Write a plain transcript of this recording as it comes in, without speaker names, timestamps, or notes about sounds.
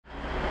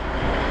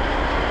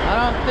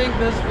I don't think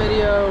this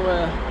video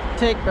will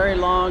take very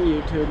long,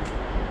 YouTube.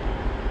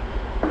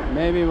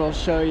 Maybe we'll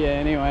show you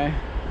anyway.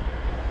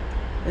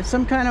 It's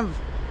some kind of,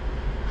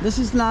 this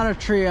is not a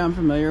tree I'm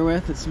familiar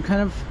with. It's some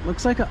kind of,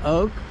 looks like an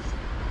oak,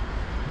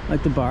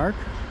 like the bark,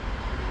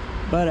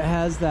 but it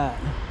has that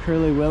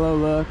curly willow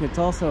look. It's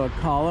also a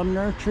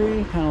columnar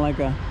tree, kind of like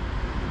a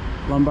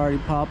Lombardy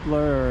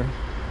poplar or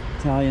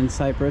Italian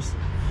cypress.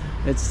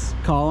 It's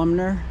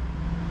columnar.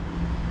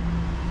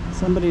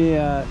 Somebody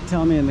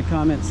tell me in the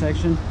comment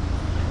section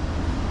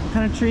what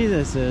kind of tree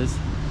this is.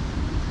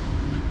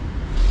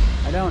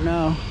 I don't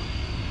know.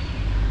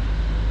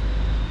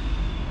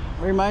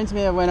 It reminds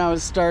me of when I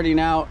was starting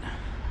out.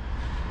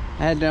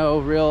 I had no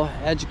real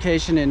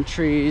education in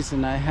trees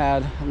and I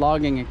had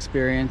logging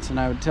experience, and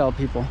I would tell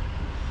people,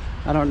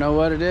 I don't know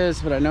what it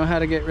is, but I know how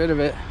to get rid of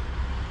it.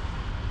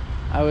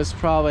 I was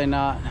probably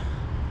not,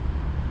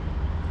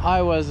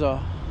 I was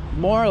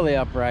morally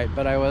upright,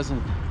 but I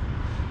wasn't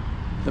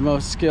the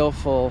most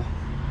skillful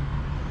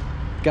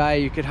guy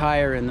you could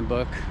hire in the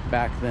book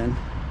back then.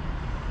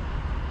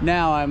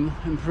 Now I'm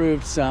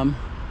improved some.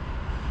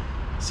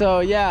 So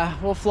yeah,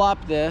 we'll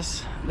flop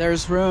this.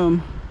 There's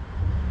room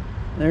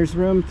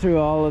through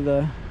all of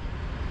the,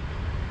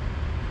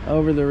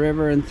 over the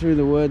river and through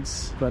the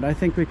woods, but I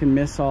think we can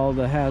miss all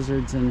the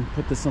hazards and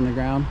put this on the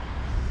ground.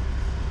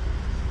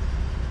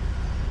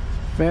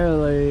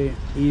 Fairly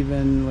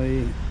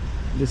evenly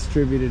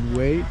distributed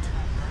weight.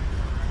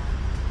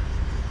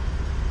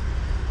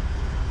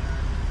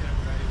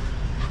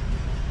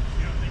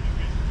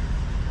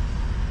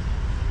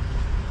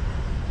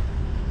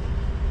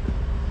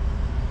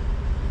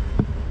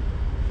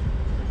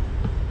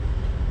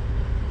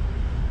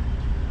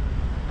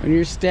 When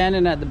you're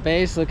standing at the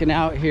base looking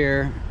out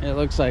here, it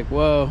looks like,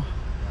 whoa,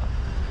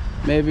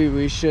 maybe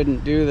we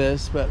shouldn't do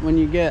this. But when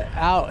you get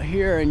out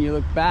here and you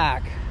look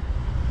back,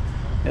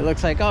 it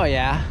looks like, oh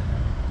yeah,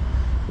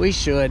 we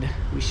should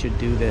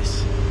do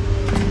this.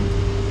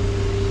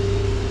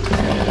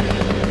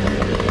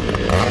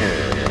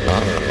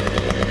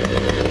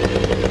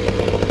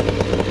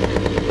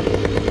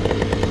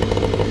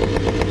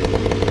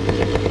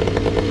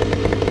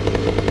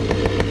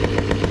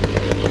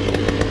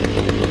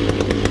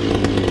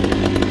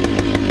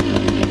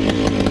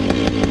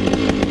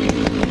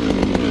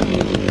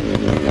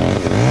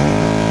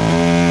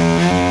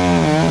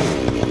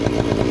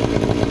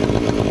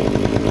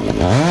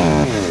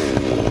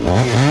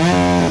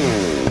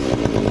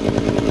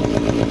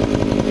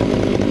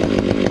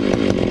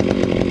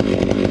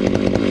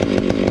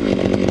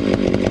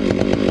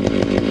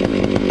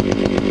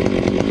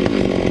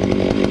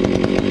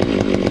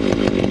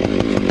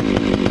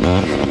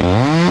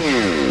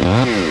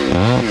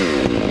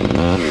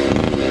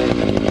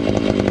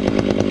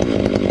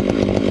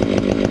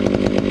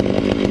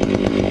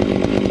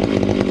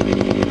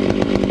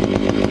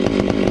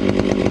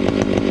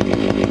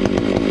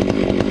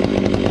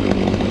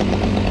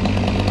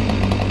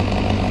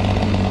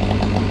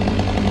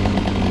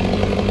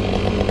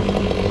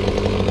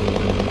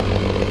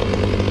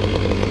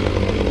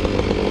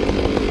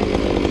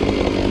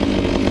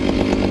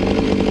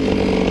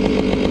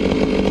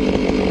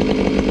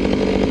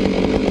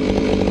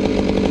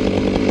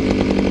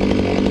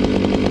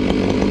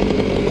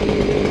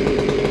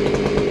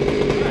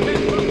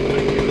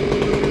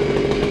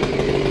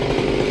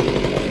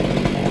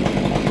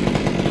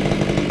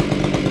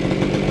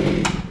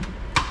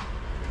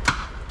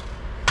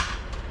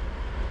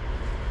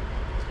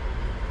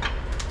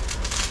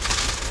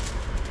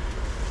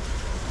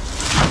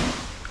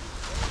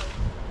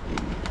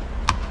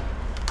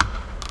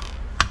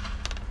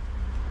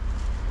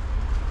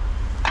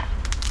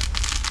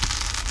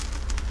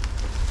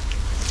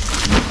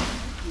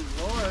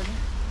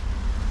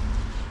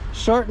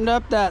 Shortened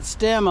up that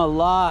stem a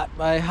lot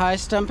by high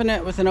stumping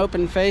it with an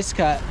open face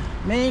cut.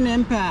 Main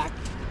impact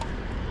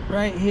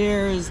right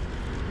here is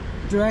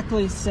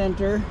directly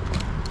center,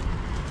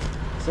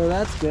 so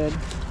that's good.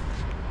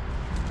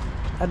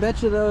 I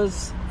bet you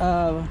those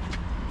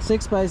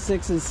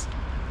 6x6s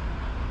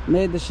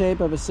made the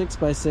shape of a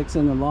 6x6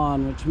 in the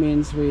lawn, which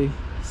means we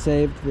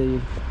saved the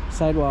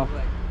sidewalk.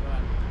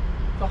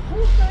 The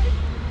whole thing?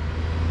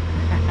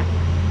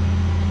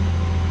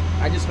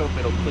 I just hope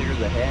it'll clear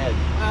the head.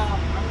 Well,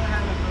 I'm gonna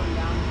have it go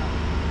down some.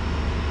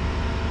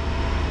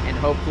 And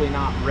hopefully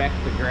not wreck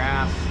the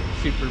grass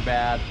super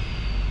bad.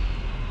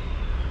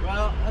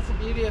 Well, that's the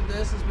beauty of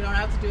this, is we don't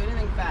have to do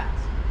anything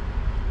fast.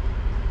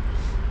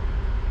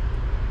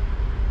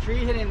 Tree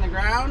hitting the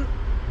ground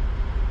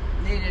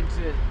needed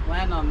to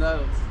land on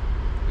those.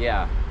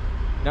 Yeah.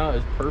 No, it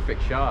was a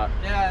perfect shot.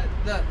 Yeah,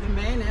 the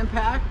main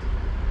impact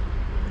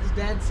is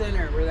dead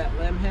center where that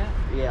limb hit.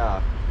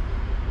 Yeah.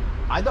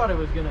 I thought it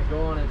was going to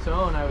go on its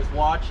own. I was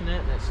watching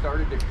it and it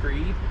started to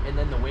creep, and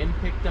then the wind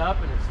picked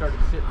up and it started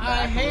sitting back.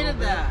 I hated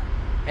that.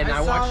 And I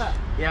watched that.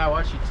 Yeah, I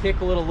watched you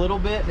tickle it a little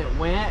bit and it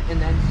went,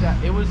 and then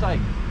it was like,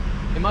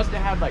 it must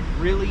have had like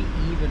really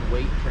even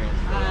weight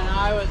transfer. And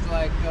I was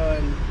like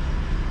going,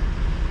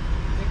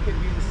 it could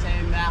be the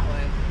same that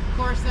way. Of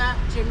course, that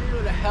chimney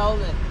would have held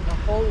it the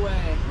whole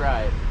way.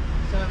 Right.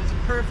 So it was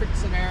a perfect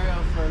scenario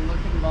for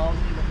looking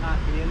ballsy but not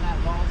being that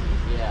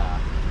ballsy. Yeah.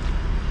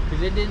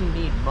 Because it didn't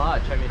need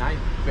much. I mean, I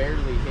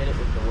barely hit it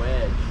with the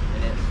wedge,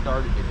 and it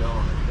started to go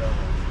on its own.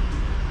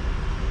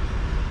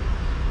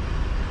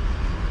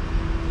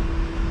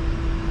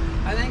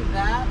 I think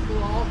that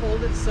will all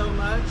hold it so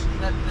much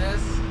that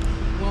this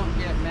won't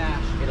get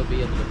mashed. It'll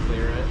be able to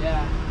clear it.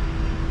 Yeah.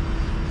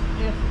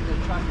 If the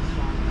truck is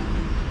strong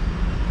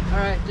enough.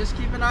 Alright, just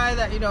keep an eye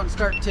that you don't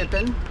start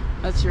tipping.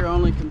 That's your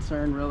only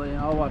concern, really.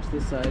 I'll watch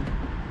this side.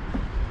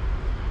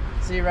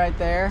 See right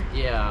there?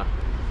 Yeah.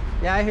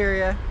 Yeah, I hear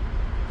you.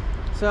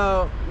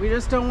 So, we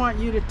just don't want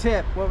you to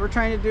tip. What we're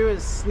trying to do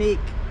is sneak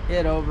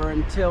it over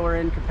until we're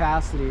in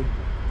capacity.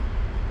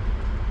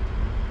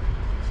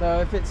 So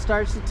if it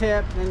starts to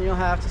tip, then you'll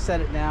have to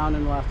set it down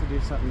and we'll have to do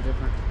something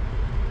different.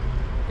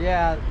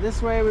 Yeah,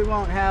 this way we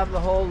won't have the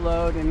whole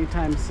load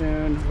anytime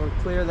soon. We'll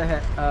clear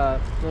the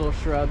little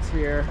shrubs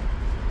here.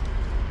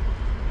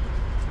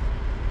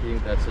 You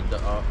think that's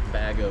a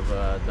bag of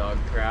dog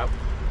crap?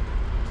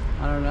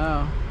 I don't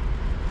know.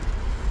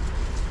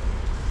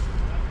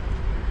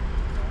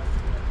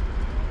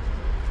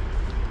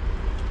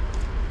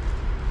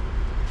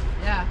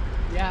 Yeah.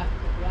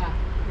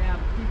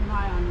 Keep an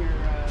eye on your...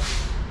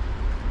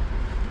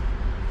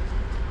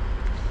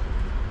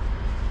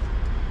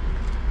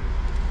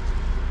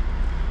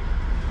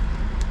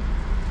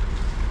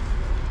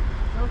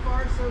 So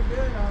far, so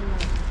good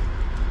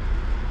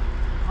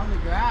on the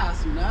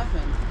grass.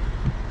 Nothing.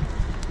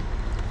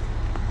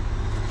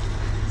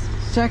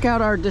 Check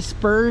out our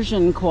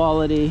dispersion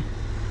quality.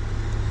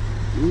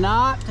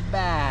 Not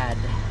bad.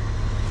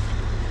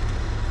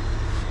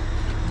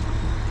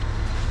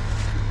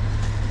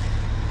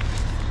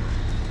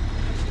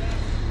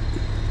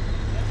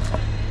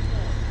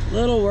 A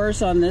little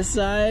worse on this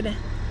side.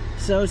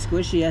 So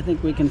squishy, I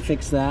think we can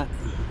fix that.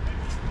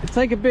 It's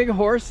like a big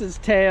horse's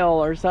tail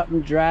or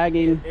something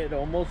dragging. It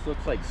almost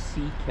looks like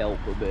sea kelp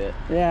a bit.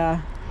 Yeah.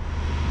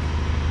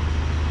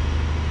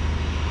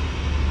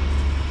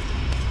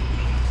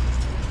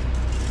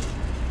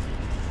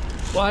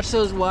 Watch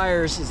those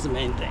wires is the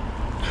main thing.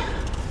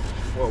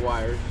 What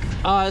wires?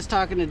 Oh, I was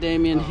talking to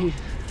Damien. Oh.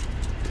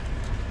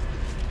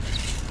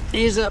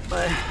 He's up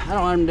by, I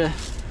don't want him to,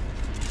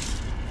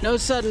 no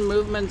sudden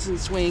movements and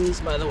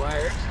swings by the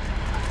wires.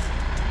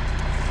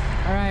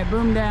 All right,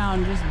 boom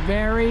down, just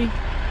very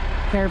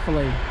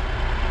carefully.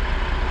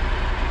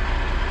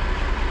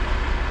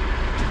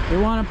 We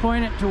want to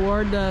point it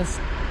toward the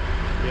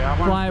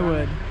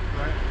plywood.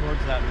 Right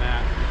towards that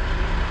mat.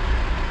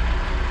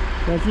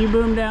 So if you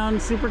boom down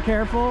super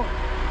careful,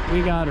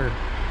 we got her.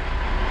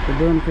 The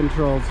boom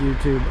controls,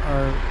 YouTube,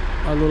 are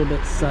a little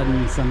bit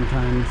sudden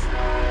sometimes.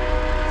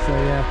 So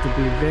you have to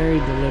be very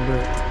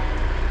deliberate.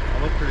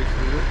 That looked pretty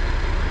smooth.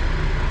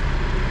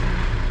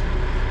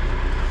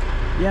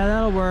 Yeah,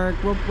 that'll work.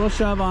 We'll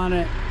shove on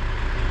it.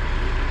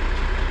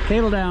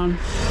 Cable down.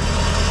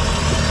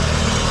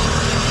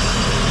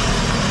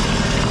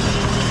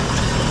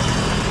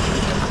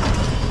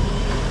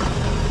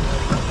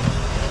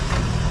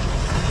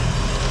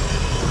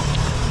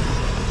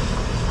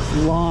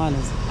 This lawn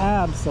is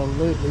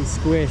absolutely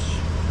squishy.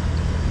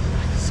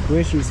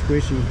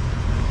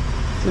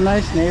 It's a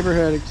nice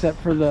neighborhood except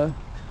for the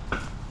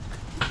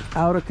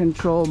out of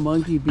control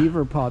monkey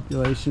beaver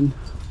population.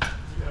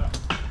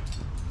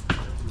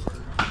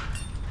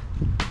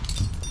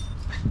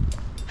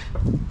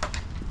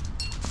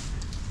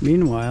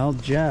 Meanwhile,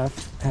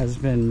 Jeff has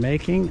been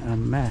making a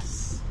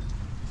mess.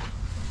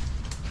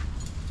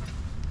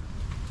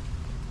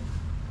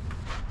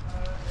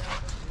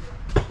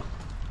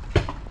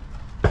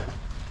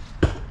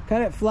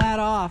 Cut it flat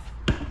off.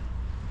 One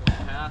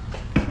pass.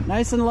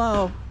 Nice and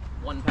low.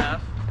 One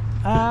pass.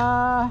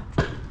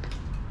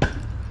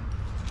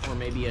 Or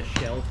maybe a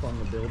shelf on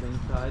the building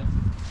side.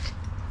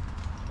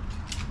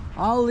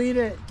 I'll lead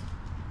it.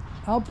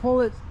 I'll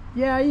pull it.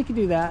 Yeah, you can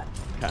do that.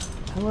 Okay.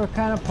 And we're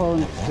kind of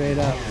pulling it straight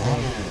up.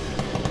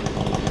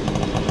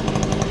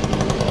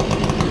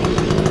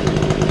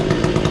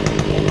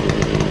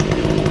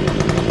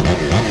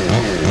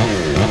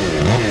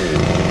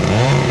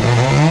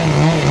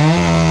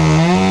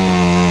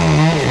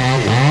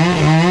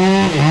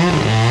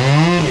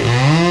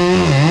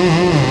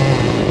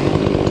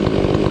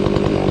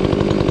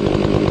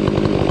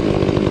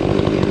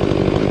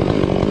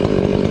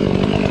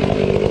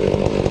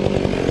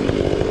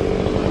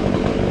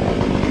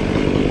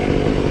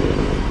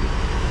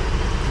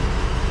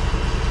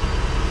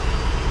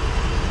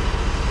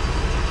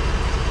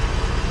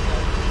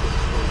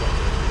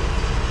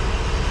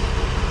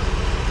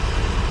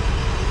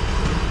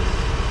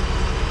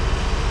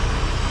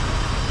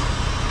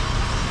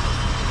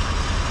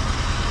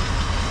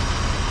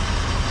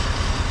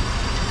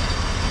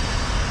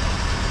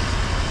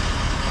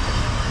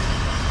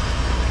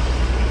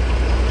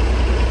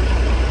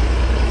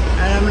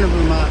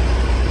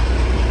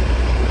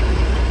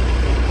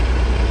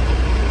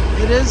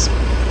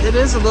 It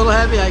is a little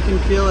heavy. I can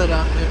feel it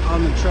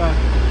on the truck.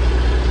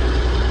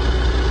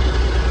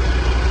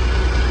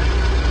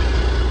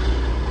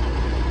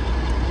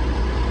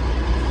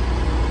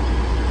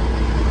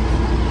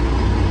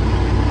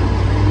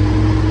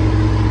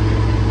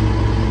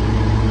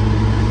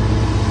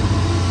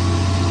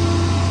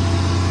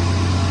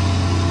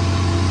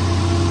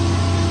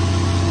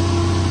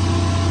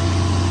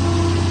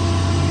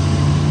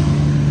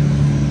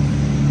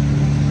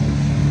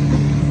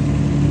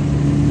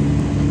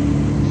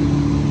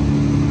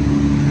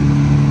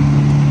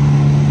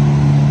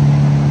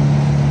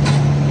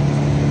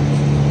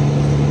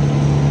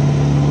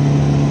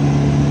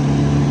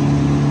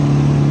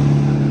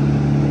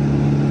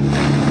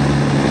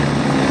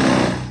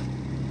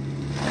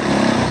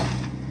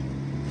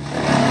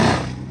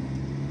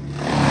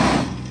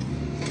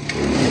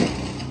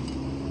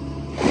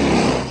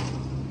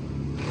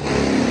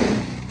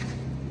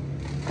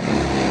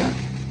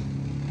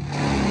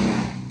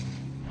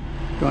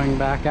 Going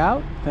back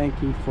out.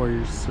 Thank you for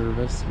your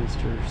service,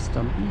 Mr.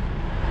 Stumpy.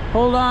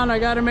 Hold on, I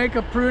gotta make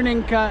a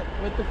pruning cut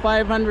with the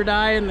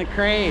 500i and the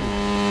crane.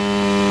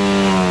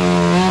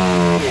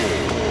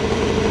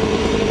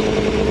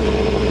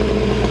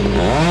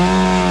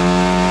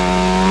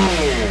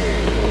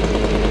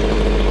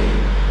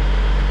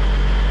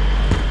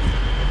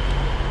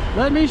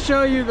 Let me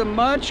show you the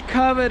much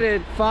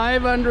coveted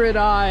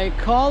 500i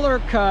collar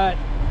cut.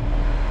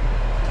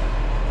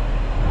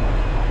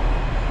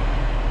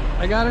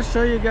 I gotta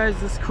show you guys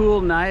this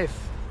cool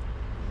knife.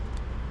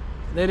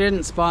 They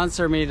didn't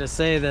sponsor me to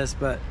say this,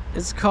 but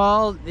it's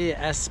called the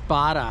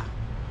Espada.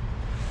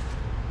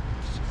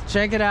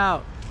 Check it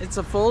out. It's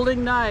a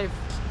folding knife,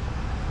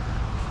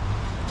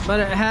 but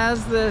it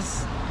has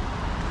this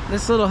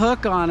little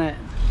hook on it.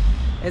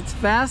 It's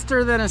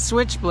faster than a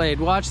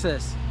switchblade. Watch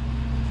this.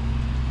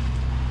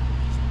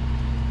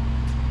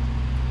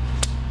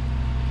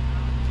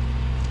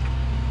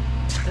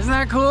 Isn't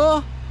that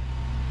cool?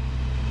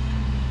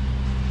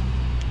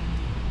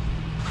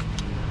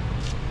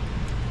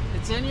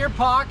 It's in your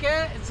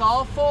pocket, it's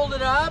all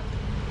folded up,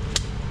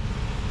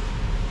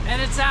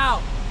 and it's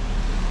out.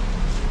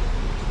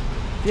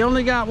 You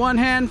only got one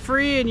hand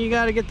free and you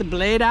got to get the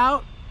blade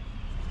out.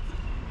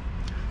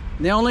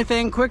 The only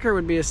thing quicker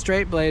would be a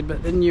straight blade,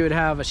 but then you would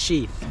have a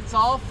sheath. It's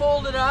all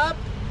folded up,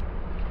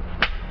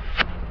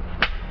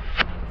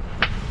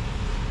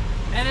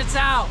 and it's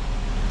out.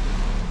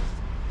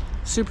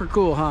 Super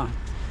cool, huh?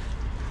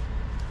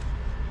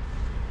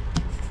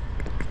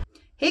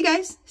 Hey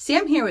guys,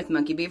 Sam here with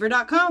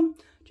monkeybeaver.com.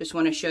 Just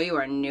want to show you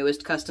our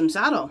newest custom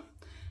saddle.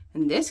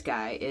 And this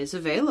guy is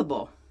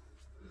available.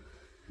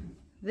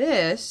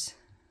 This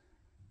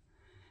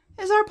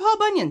is our Paul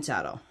Bunyan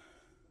saddle.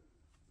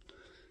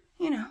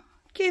 You know,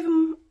 gave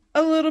him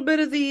a little bit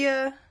of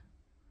the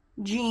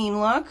Gene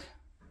look.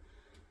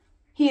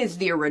 He is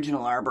the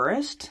original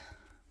arborist.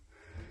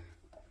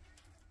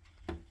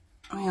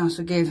 We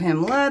also gave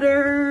him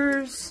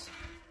letters.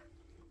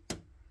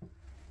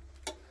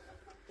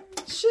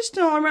 It's just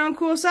an all-around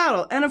cool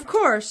saddle. And of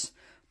course,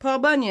 Paul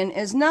Bunyan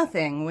is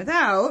nothing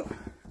without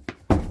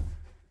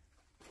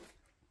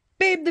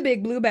Babe the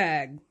Big Blue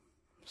Bag.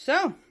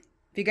 So,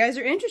 if you guys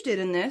are interested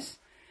in this,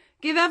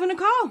 give Evan a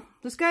call.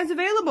 This guy's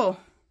available.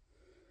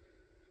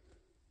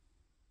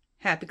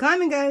 Happy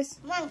climbing, guys.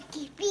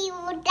 Monkey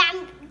Beaver,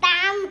 dum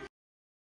dum.